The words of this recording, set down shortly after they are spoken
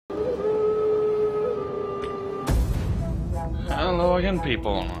Hello again,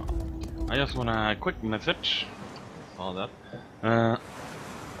 people. I just want a quick message. Saw that.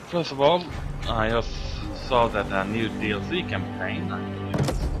 First of all, I just saw that a new DLC campaign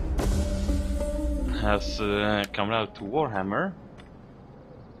has come out to Warhammer,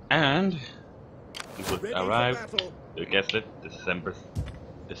 and it would arrive. You guessed it, December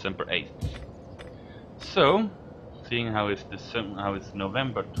 8th. So, seeing how it's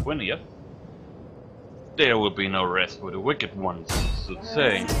November 20th. There will be no rest for the wicked ones, so to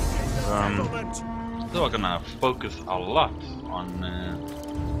say. So I'm gonna focus a lot on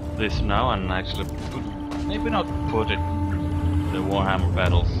this now, and actually maybe not put the Warhammer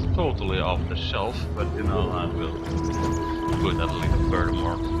battles totally off the shelf, but you know, I will put a little further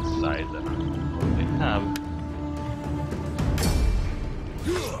more to the side than I already have.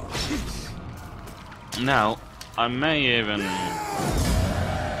 Now, I may even...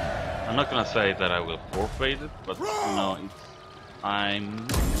 I'm not gonna say that I will forfeit it, but you know,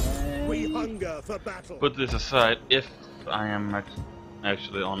 We hunger for battle. Put this aside if I am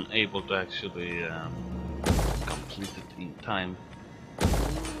actually unable to actually complete it in time. There's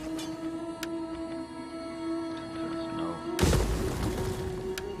no.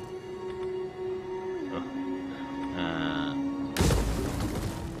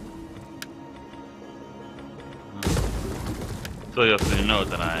 So just so you know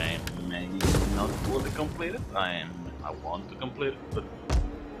that I may not fully complete it. I want to complete it, but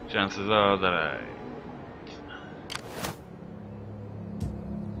chances are that I...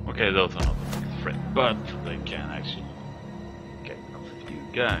 Okay, those are not a big threat, but they can actually get a few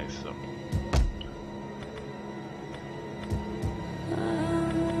guys, so...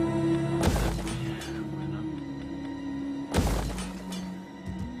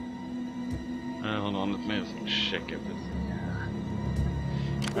 hold on, let me just check everything.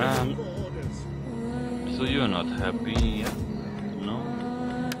 So you're not happy yet? No?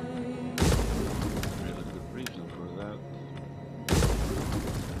 There's a good reason for that.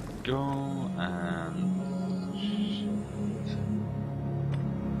 Go and...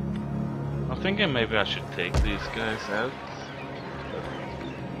 I'm thinking maybe I should take these guys out. But,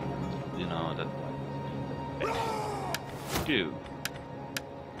 you know, that... Do.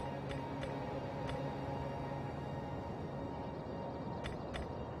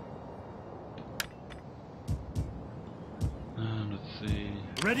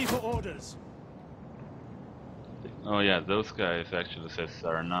 Ready for orders. Oh yeah, those guys actually says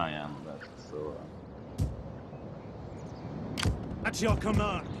Saranaya on that, so... At your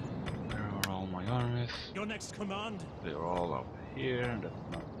command. Where are all my armies? Your next command. They're all up here, that's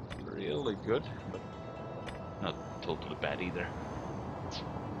not really good, but not totally bad either.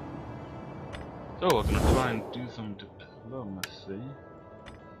 So we're gonna try and do some diplomacy.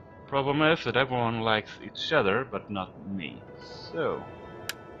 Problem is that everyone likes each other, but not me. So...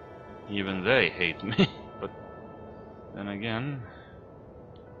 even they hate me, but then again,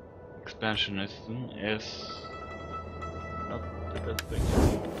 expansionism is not the best thing.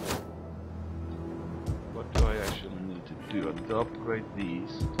 What do I actually need to do? I have to upgrade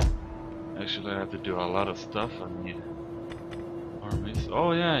these. Actually, I have to do a lot of stuff. I need armies.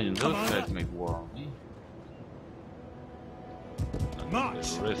 Oh yeah, and those guys make war on me.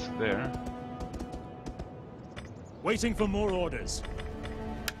 There's a risk there. Waiting for more orders.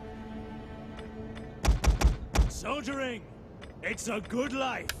 Soldiering! It's a good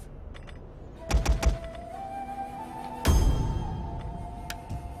life!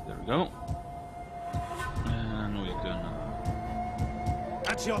 There we go. And we're gonna...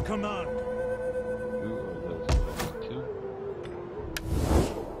 At your command! Who are those guys too?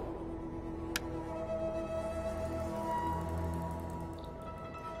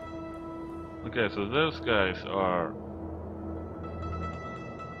 Okay, so those guys are...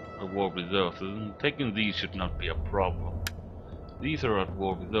 war with those, so taking these should not be a problem. These are at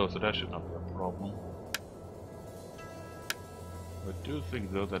war with those, so that should not be a problem. I do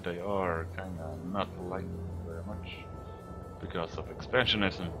think though that they are kinda not liked very much because of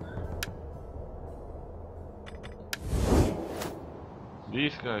expansionism.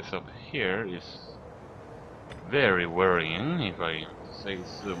 These guys up here is very worrying, if I say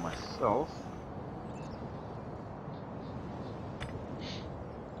so myself.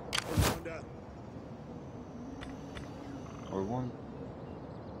 Or one.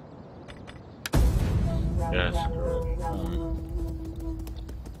 Yes, correct.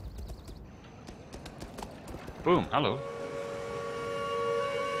 Boom, hello.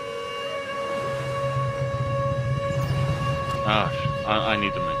 I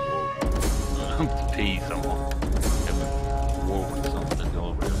need to make war. To pee someone. Have a war with someone that they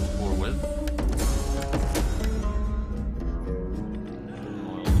already have a war with.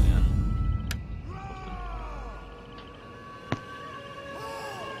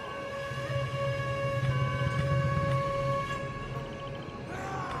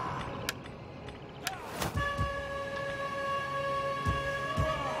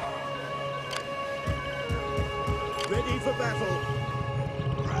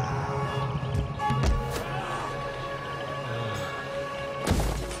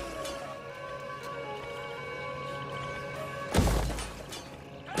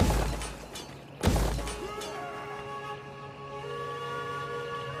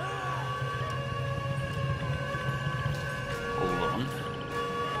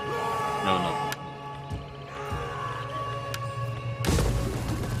 No, no.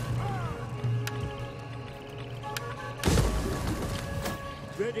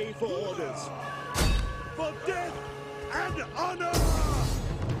 Ready for orders. For death and honor!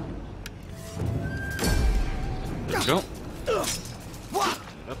 There we go.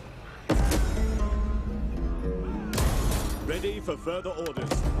 Yep. Ready for further orders.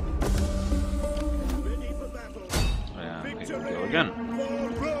 Ready for battle. Yeah, we Victory can go again. for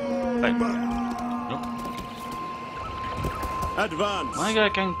Rome! Hey. Nope. Advance. My guy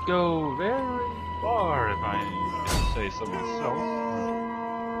can go very far if I say so myself.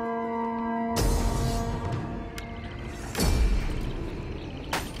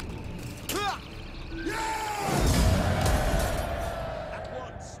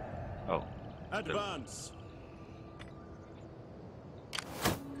 Oh. Advance.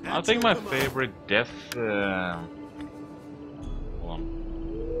 I think my favorite death one.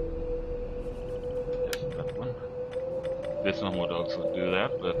 Yes, that one. This one would also do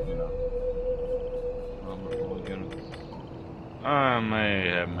that, but you know. Normal units. I may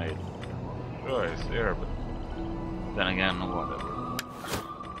have made a choice there, but then again, whatever.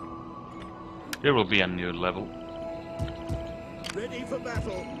 There will be a new level. Ready for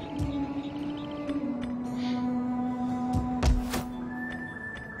battle.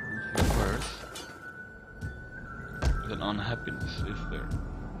 Worse. An unhappiness is there.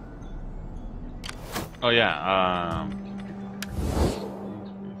 Oh yeah,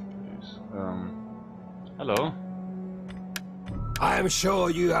 hello. I am sure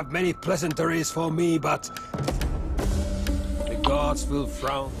you have many pleasantries for me, but the gods will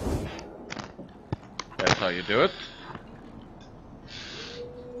frown. That's how you do it.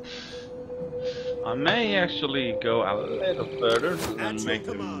 I may actually go a little further and make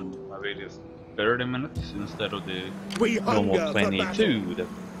my videos 30 minutes instead of the normal 22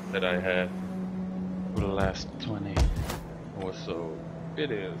 that I had for the last 20 or so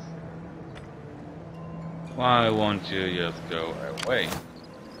videos. Why won't you just go away?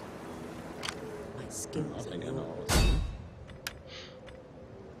 My skills I think I are know low. what to do.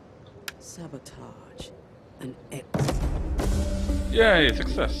 Sabotage. An X. Yay,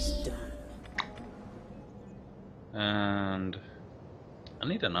 success! Done. And I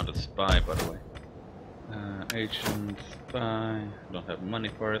need another spy, by the way. Agent, spy. Don't have money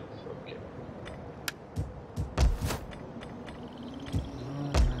for it. Okay.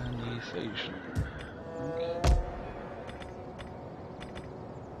 Organization. Okay.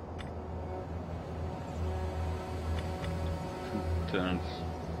 Turns.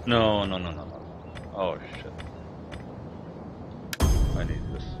 No. Oh shit. I need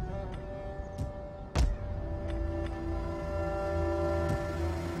this.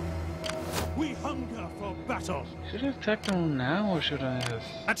 We hunger for battle. Should I attack them now or should I just...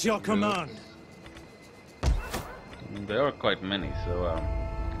 At your command. I mean, there are quite many, so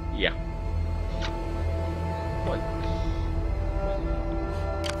yeah. What?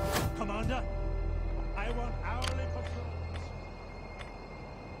 Commander, I want hourly patrols.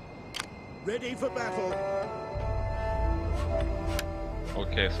 Ready for battle.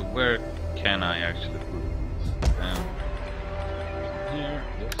 Okay, so where can I actually put this? Here,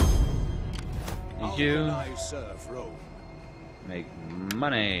 yes. You I serve Rome. make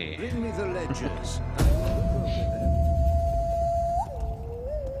money. Bring me the ledgers.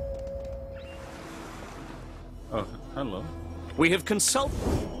 Oh, hello. We have consulted.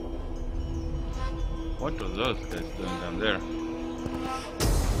 What are those guys doing down there?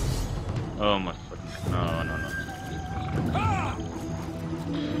 Oh my fucking... No.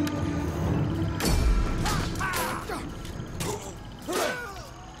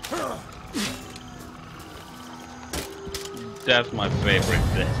 That's my favorite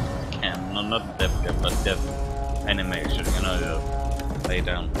death cam. No, not death cam, but death animation. You know, just lay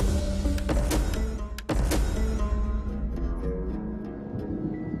down.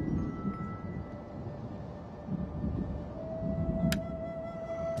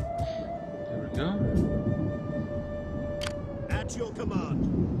 There we go. At your command.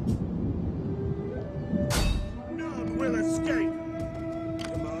 None will escape.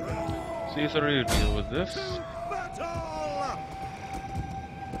 Commander. Caesar, you deal with this. Battle!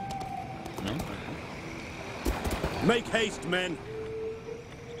 No? Make haste, men.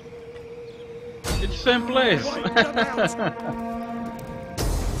 It's the same place. Wipe them out.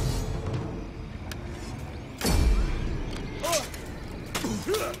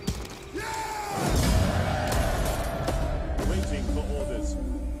 Waiting for orders.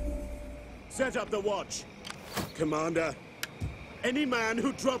 Set up the watch. Commander, any man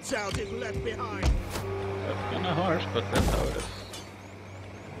who drops out is left behind. That's kinda harsh, but that's how it is.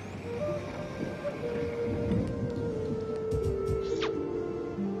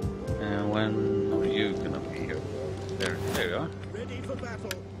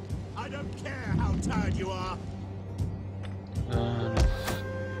 don't care how tired you are. No.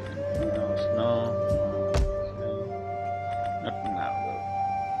 Not now, though.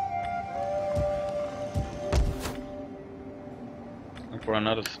 And for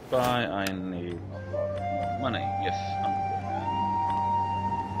another spy, I need a lot more money. Yes, 100.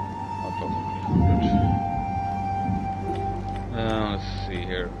 I'll probably 100. Let's see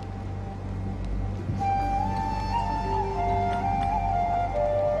here.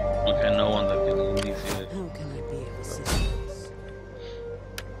 Okay, no one that can easily see it. How can I be of assistance?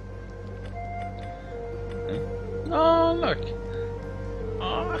 Okay. Oh, look!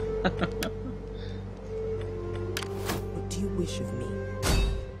 Oh. What do you wish of me?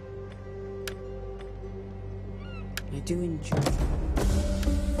 I do enjoy.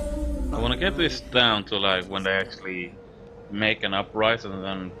 I want to get this down to like when they actually make an uprising and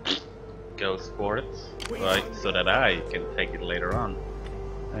then goes for it, right? So that I can take it later on.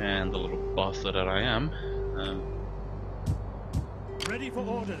 And the little bastard that I am. Ready for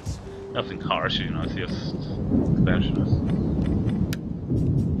orders. Nothing harsh, you know, it's just expansionist.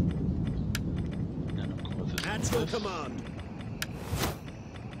 And of course it's At your command.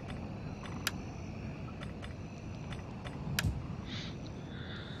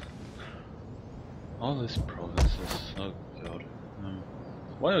 all these provinces, oh god.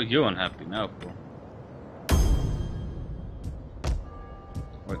 Why are you unhappy now, bro?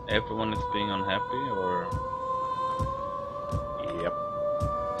 When everyone is being unhappy, or... Yep.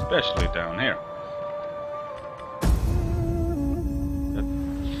 Especially down here. That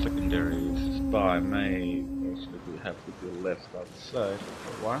secondary spy may actually have to be left outside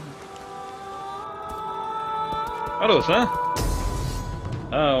for a while. Hello, sir.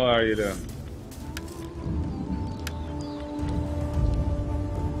 How are you doing?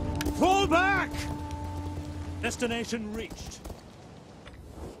 Fall back! Destination reached.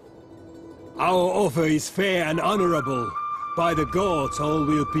 Our offer is fair and honorable. By the gods, all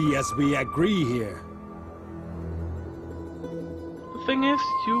will be as we agree here. The thing is,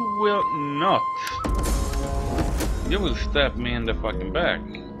 you will not. You will stab me in the fucking back.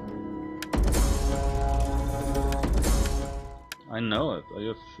 I know it. I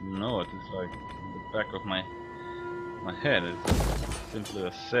just know it. It's like in the back of my head. It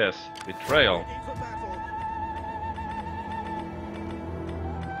simply says betrayal. Ready for battle.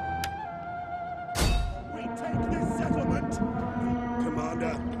 We take this settlement.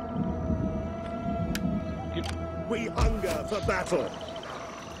 Commander. We hunger for battle.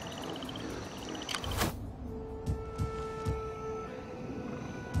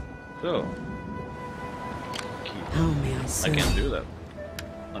 So, How may I I serve? can't do that.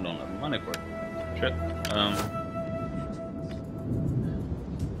 I don't have money for it. Shit.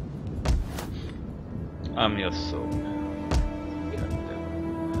 I'm just so. Goddamn.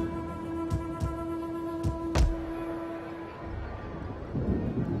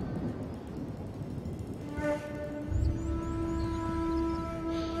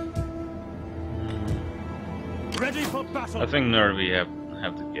 Ready for battle. I think Nervy have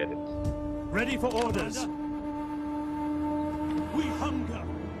to get it. Ready for orders. We hunger.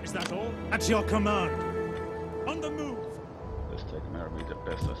 Is that all? At your command. On the move. Let's take Nervy the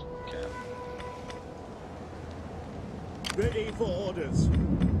best as we can. Ready for orders.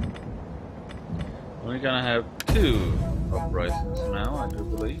 We're gonna have 2 uprisings now, I do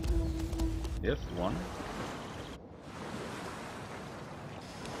believe. Yes, 1.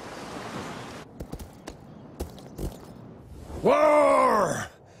 War!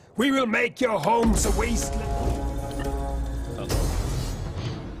 We will make your homes a wasteland.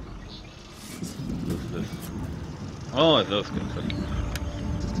 Who's this? Oh, it's those Kentucky.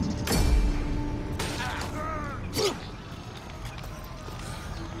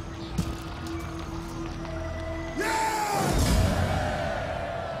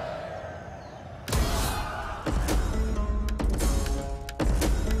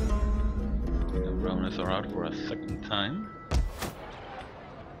 The Romans are out for a second time.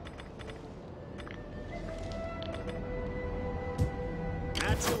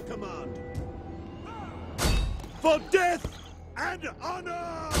 At your command. For death and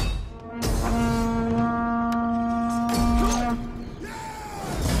honor!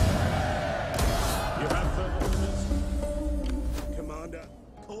 You have further orders? Commander,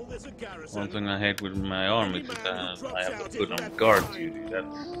 call this a garrison. One thing I hate with my army is that I have to put on guard duty.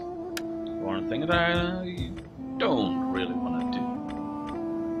 That's one thing that I don't really want to do.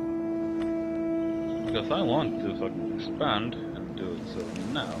 Because I want to fucking expand and do it so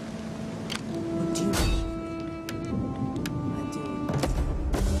now. What do you wish of me? I do.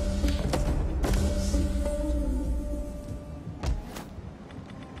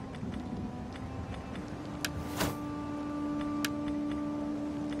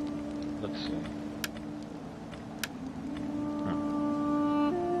 let's see.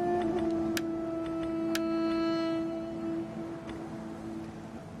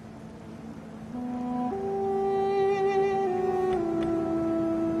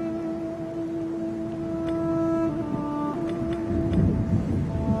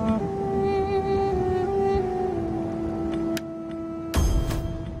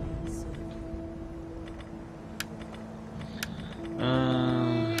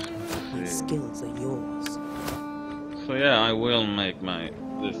 Skills are yours. So yeah, I will make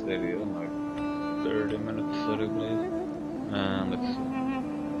this video like 30 minutes, I do believe. Let's see.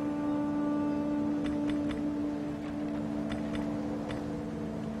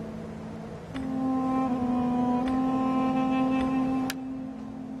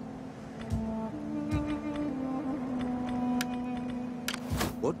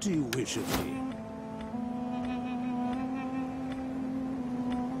 What do you wish of me?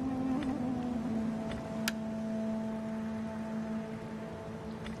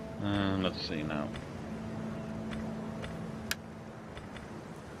 Let's see now.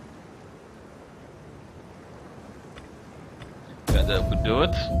 Yeah, that would do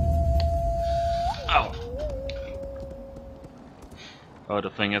it. Ow! Oh, the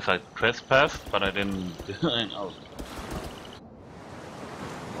thing is, I trespassed, but I didn't. Oh.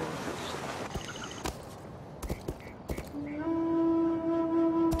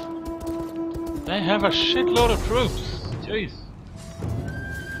 They have a shitload of troops. Jeez.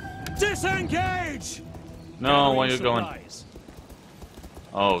 Disengage! No, where you going?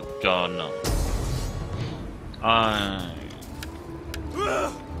 Oh god, no.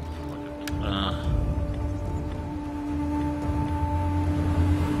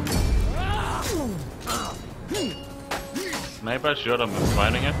 Maybe I should have been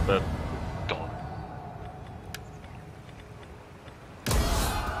fighting it, but god.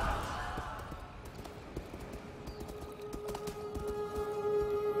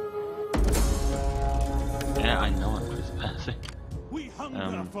 Yeah, I know I'm trespassing. We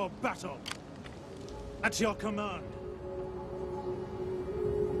hunger for battle. At your command.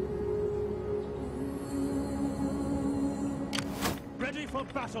 Ready for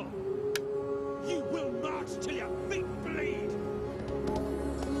battle. You will march till your feet bleed.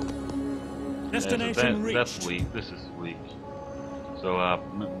 Destination Yeah, reached. that's weak. This is weak. So,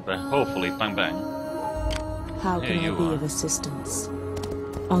 hopefully, bang bang. How can I be of assistance?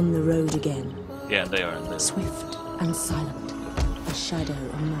 On the road again. Yeah, they are in there. Swift and silent. A shadow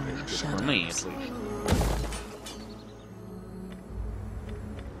among shadows. For me, at least.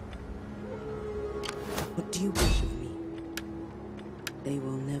 What do you wish of me? They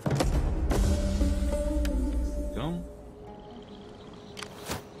will never. Go.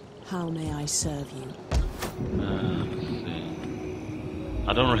 How may I serve you? Let's see.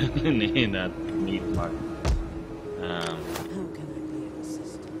 I don't really need that meat mark. How can I be of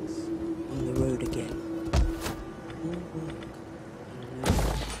assistance? On the road again. More work and no.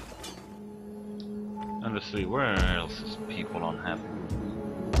 And let's see, where else is people unhappy?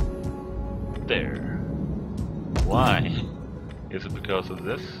 There. Why? Is it because of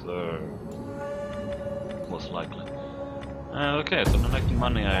this, or most likely? Okay, so the next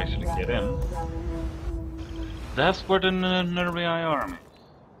money I actually get in, that's where the Nervi army.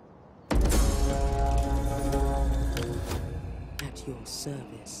 At your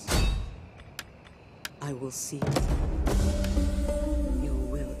service. I will see. Your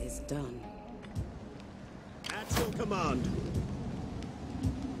will is done. At your command.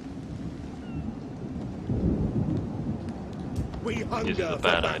 We hunger This is a for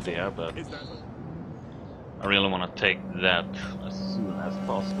bad battle. idea, but Is that I really want to take that as soon as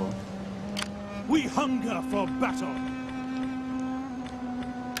possible. We hunger for battle.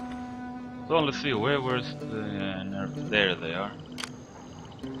 So let's see, where's the Nervi? There they are.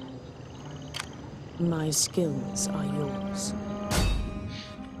 My skills are yours.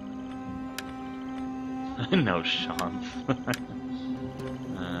 No chance.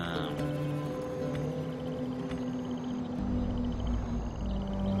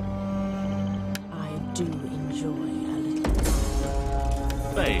 I do enjoy a little.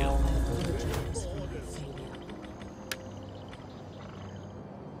 Fail. I apologize for my failure.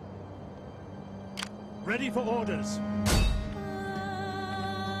 Ready for orders.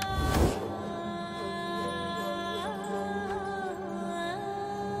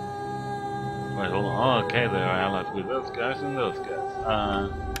 Wait, hold on. Oh, okay, they are allies with those guys and those guys.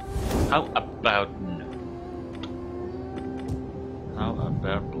 How about no? How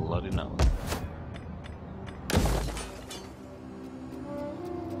about bloody no?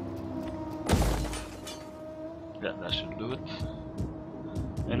 Yeah, that should do it.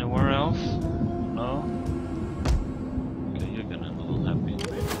 Anywhere else? else? No? Okay, you're gonna be a little happy.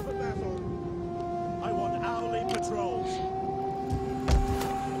 Ready for battle. I want hourly patrols.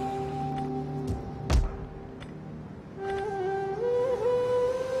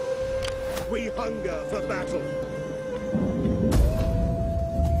 We hunger for battle.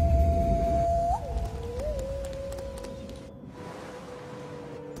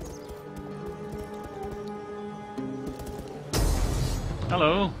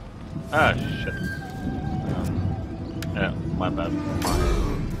 Hello? Ah, shit. Yeah, my bad.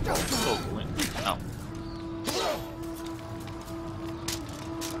 Oh, wait. Ow.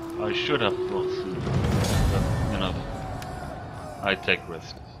 I should have thought sooner, but, you know, I take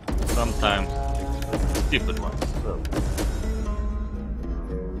risks. Sometimes it's stupid ones, so.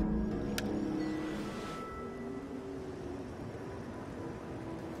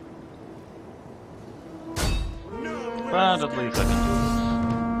 But at least I can do this.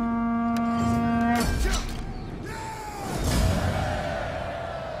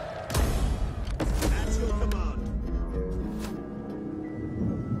 At your command.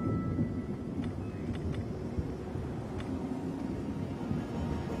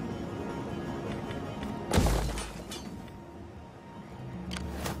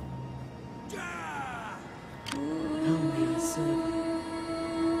 How may I serve you?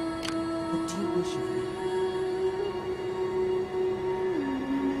 What do you wish of me?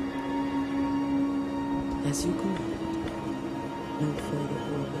 As you command. No further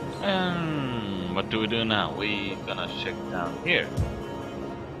orders. And what do we do now? We gonna check down here.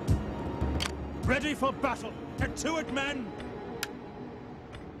 Ready for battle. Get to it, men.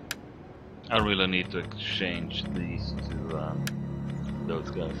 I really need to exchange these to those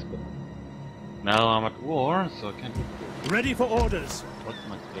guys, but now I'm at war, so I can't. Ready for orders. What's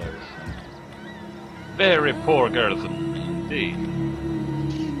my garrison? Very poor garrison indeed.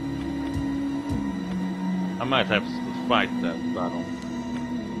 I might have to fight that battle.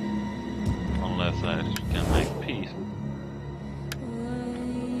 Unless I can make peace with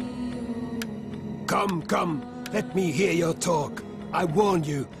Come, come, let me hear your talk. I warn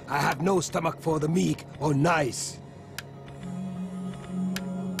you, I have no stomach for the meek or nice.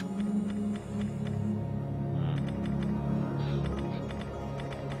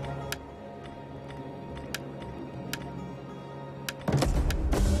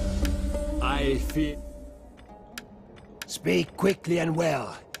 I fear... Speak quickly and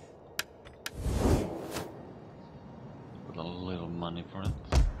well. with a little money for it.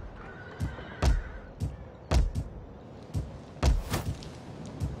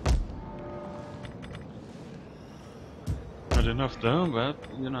 Not enough though, but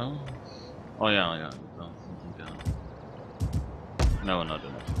you know. Oh yeah. No, something down. No, not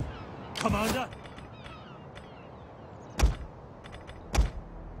enough. Commander.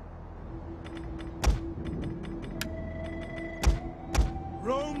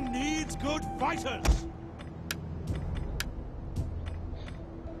 Rome needs good fighters.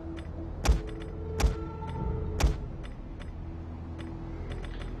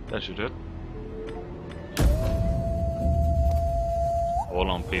 That should it. All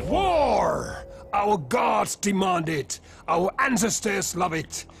on people. War! Our gods demand it. Our ancestors love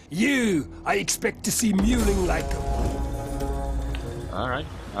it. You, I expect to see mewling like... Alright.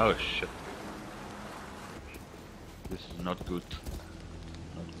 Oh shit. This is not good.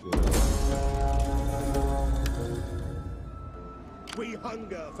 Not good. We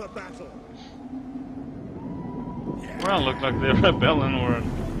hunger for battle. Well, looked like the rebellion were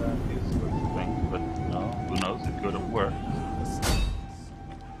his thing, but no, who knows, it could have worked.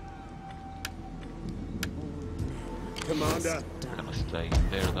 Commander. Gonna stay in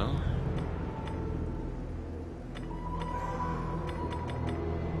there though.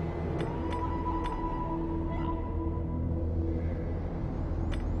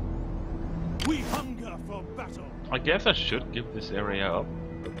 We hunger for battle. I guess I should give this area up.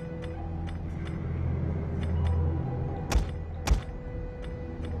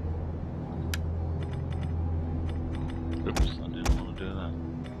 Oops, I didn't want to do that.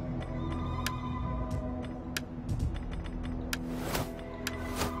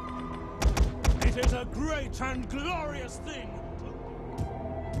 It is a great and glorious thing.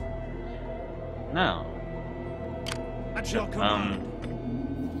 Now, At your command.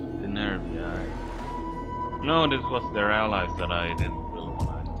 the Nervia. No, this was their allies that I didn't really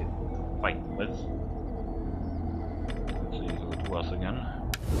want to fight with. Let's see who it was again.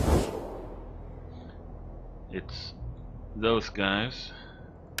 It's those guys.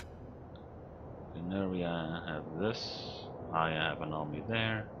 In Nervia I have this. I have an army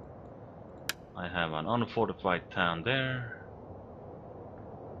there. I have an unfortified town there.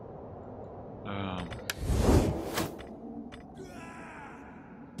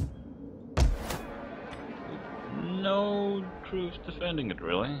 No troops defending it,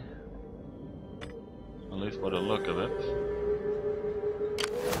 really. At least by the look of it.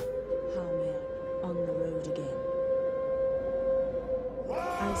 Hammer on the road again.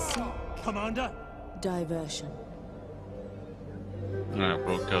 I see. Commander? Diversion. Yeah,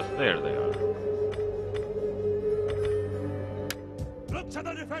 because there they are. Look to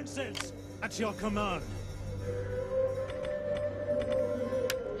the defenses! At your command.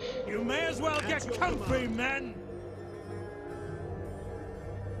 You may as well get comfy, men!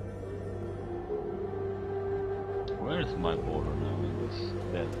 Where's my border now? It was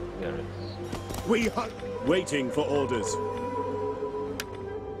there it is. We hunt. Waiting for orders.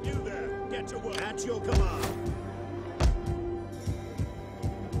 You there, get to work. At your command.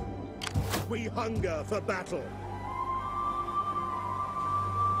 We hunger for battle.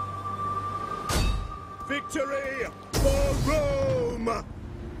 Victory for Rome!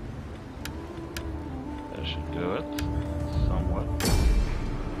 That should do it. Somewhat.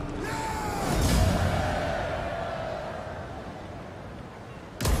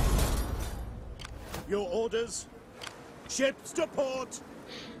 Your orders? Ships to port!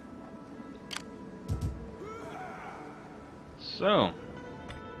 So,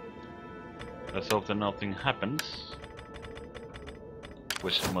 let's hope that nothing happens.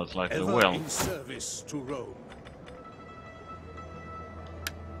 Which most likely Ever will. in service to Rome.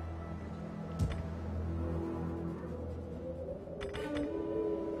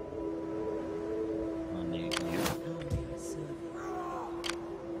 I need you.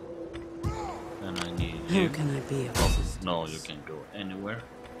 And I need you. How can I be of Oh, assistance? no, you can't go anywhere.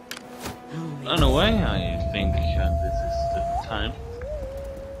 How may Anyway, I think this is the time.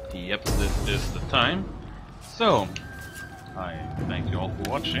 Yep, this is the time. So, I thank you all for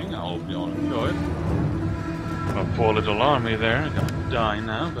watching. I hope you all enjoyed. My poor little army there, I'm gonna die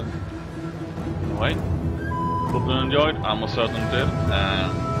now, but anyway. Hope you enjoyed. I most certainly did.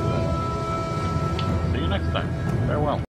 And see you next time. Farewell.